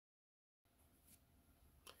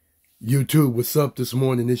YouTube, what's up this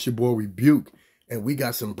morning? It's your boy Rebuke, and we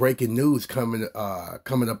got some breaking news coming up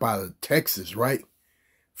out of Texas, right?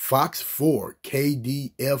 Fox 4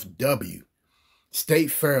 KDFW State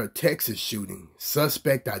Fair Texas shooting.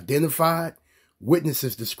 Suspect identified.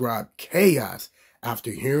 Witnesses describe chaos after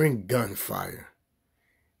hearing gunfire.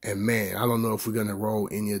 And man, I don't know if we're gonna roll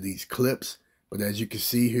any of these clips, but as you can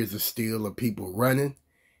see, here's a still of people running.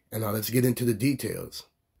 And now let's get into the details.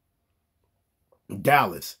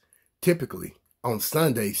 Dallas. Typically, on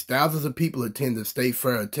Sundays, thousands of people attend the State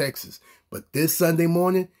Fair of Texas, but this Sunday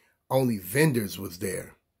morning, only vendors was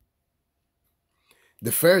there.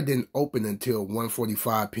 The fair didn't open until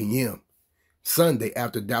 1:45 p.m. Sunday,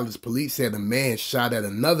 after Dallas police said a man shot at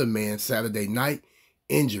another man Saturday night,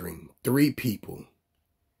 injuring 3 people.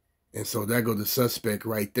 And so there goes the suspect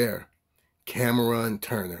right there, Cameron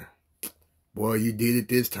Turner. Boy, you did it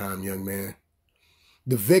this time, young man.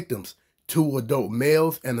 The victims, 2 adult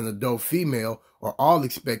males and an adult female, are all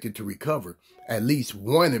expected to recover. At least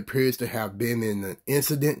one appears to have been in an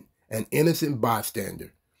incident, an innocent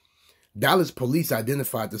bystander. Dallas police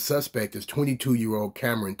identified the suspect as 22-year-old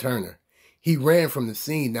Cameron Turner. He ran from the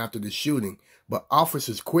scene after the shooting, but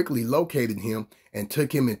officers quickly located him and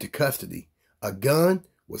took him into custody. A gun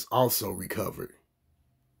was also recovered.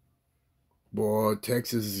 Boy,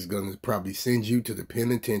 Texas is going to probably send you to the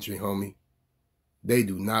penitentiary, homie. They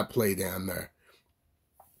do not play down there.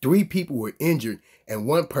 3 people were injured and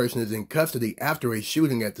 1 person is in custody after a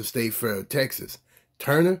shooting at the State Fair of Texas.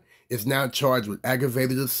 Turner is now charged with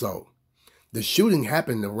aggravated assault. The shooting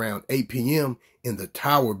happened around 8 p.m. in the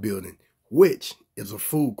Tower building, which is a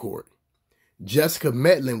food court. Jessica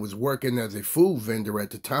Metlin was working as a food vendor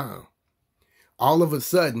at the time. All of a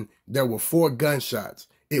sudden, there were 4 gunshots.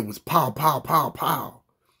 It was pow, pow, pow, pow.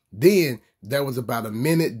 Then there was about a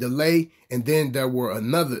minute delay, and then there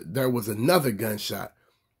was another gunshot.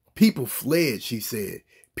 People fled, she said.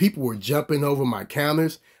 People were jumping over my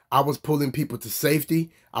counters. I was pulling people to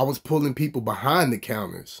safety. I was pulling people behind the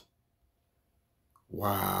counters.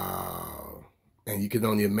 Wow. And you can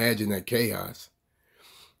only imagine that chaos.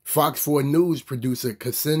 Fox 4 News producer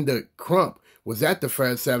Cassinda Crump was at the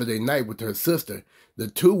fair Saturday night with her sister. The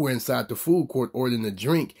 2 were inside the food court ordering a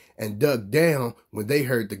drink and dug down when they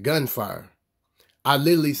heard the gunfire. I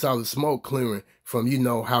literally saw the smoke clearing from,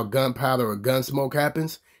 how gunpowder or gun smoke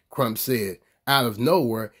happens, Crump said. Out of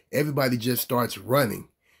nowhere, everybody just starts running.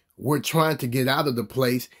 We're trying to get out of the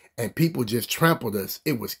place and people just trampled us.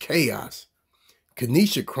 It was chaos.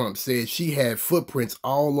 Kenesha Crump said she had footprints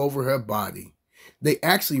all over her body. They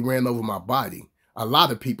actually ran over my body. A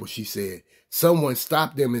lot of people, she said. Someone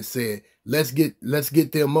stopped them and said, let's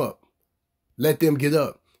get them up. Let them get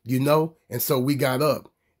up, And so we got up.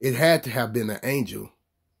 It had to have been an angel.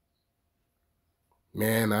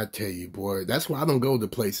 Man, I tell you, boy, that's why I don't go to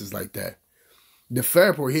places like that. The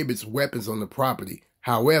fair prohibits weapons on the property.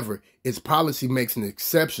 However, its policy makes an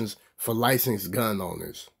exceptions for licensed gun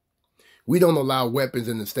owners. We don't allow weapons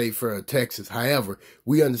in the State Fair of Texas. However,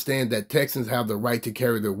 we understand that Texans have the right to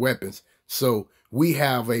carry their weapons. So we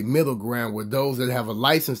have a middle ground where those that have a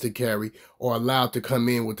license to carry are allowed to come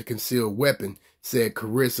in with a concealed weapon, said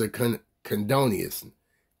Carissa Condonius,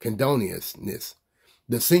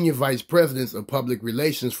 the senior vice president of public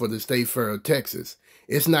relations for the State Fair of Texas.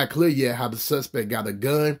 It's not clear yet how the suspect got a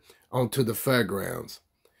gun onto the fairgrounds.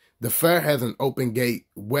 The fair has an open gate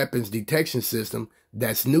weapons detection system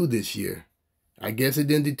that's new this year. I guess it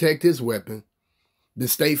didn't detect his weapon. The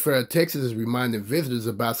State Fair of Texas is reminding visitors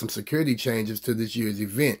about some security changes to this year's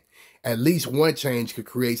event. At least one change could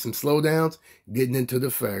create some slowdowns getting into the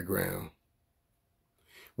fairground.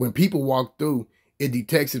 When people walk through, it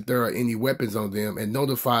detects if there are any weapons on them and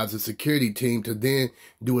notifies the security team to then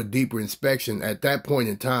do a deeper inspection at that point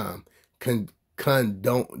in time,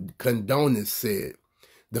 Condonis said.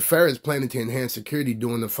 The fair is planning to enhance security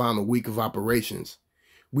during the final week of operations.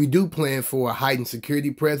 We do plan for a heightened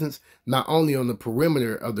security presence, not only on the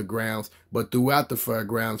perimeter of the grounds, but throughout the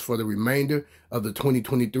fairgrounds for the remainder of the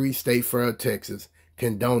 2023 State Fair of Texas,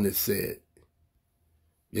 Condonis said.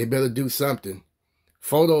 They better do something.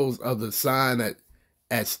 Photos of the sign at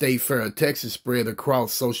State Fair of Texas spread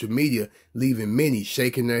across social media, leaving many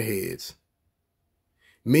shaking their heads.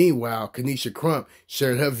 Meanwhile, Kenesha Crump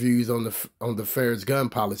shared her views on the fair's gun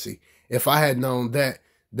policy. If I had known that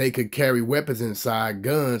they could carry weapons inside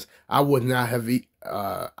guns, I would not have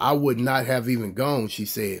even gone, she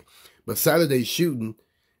said. But Saturday's shooting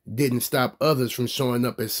didn't stop others from showing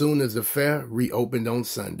up as soon as the fair reopened on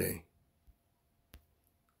Sunday.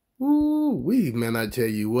 Ooh-wee, man, I tell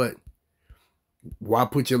you what. Why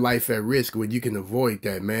put your life at risk when you can avoid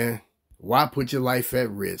that, man? Why put your life at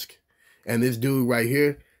risk? And this dude right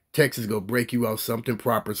here, Texas gonna break you out something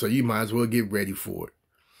proper, so you might as well get ready for it.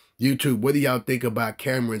 YouTube, what do y'all think about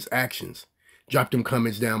Cameron's actions? Drop them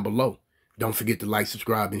comments down below. Don't forget to like,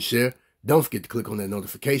 subscribe, and share. Don't forget to click on that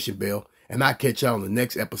notification bell. And I'll catch y'all on the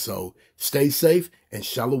next episode. Stay safe and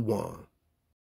shalom.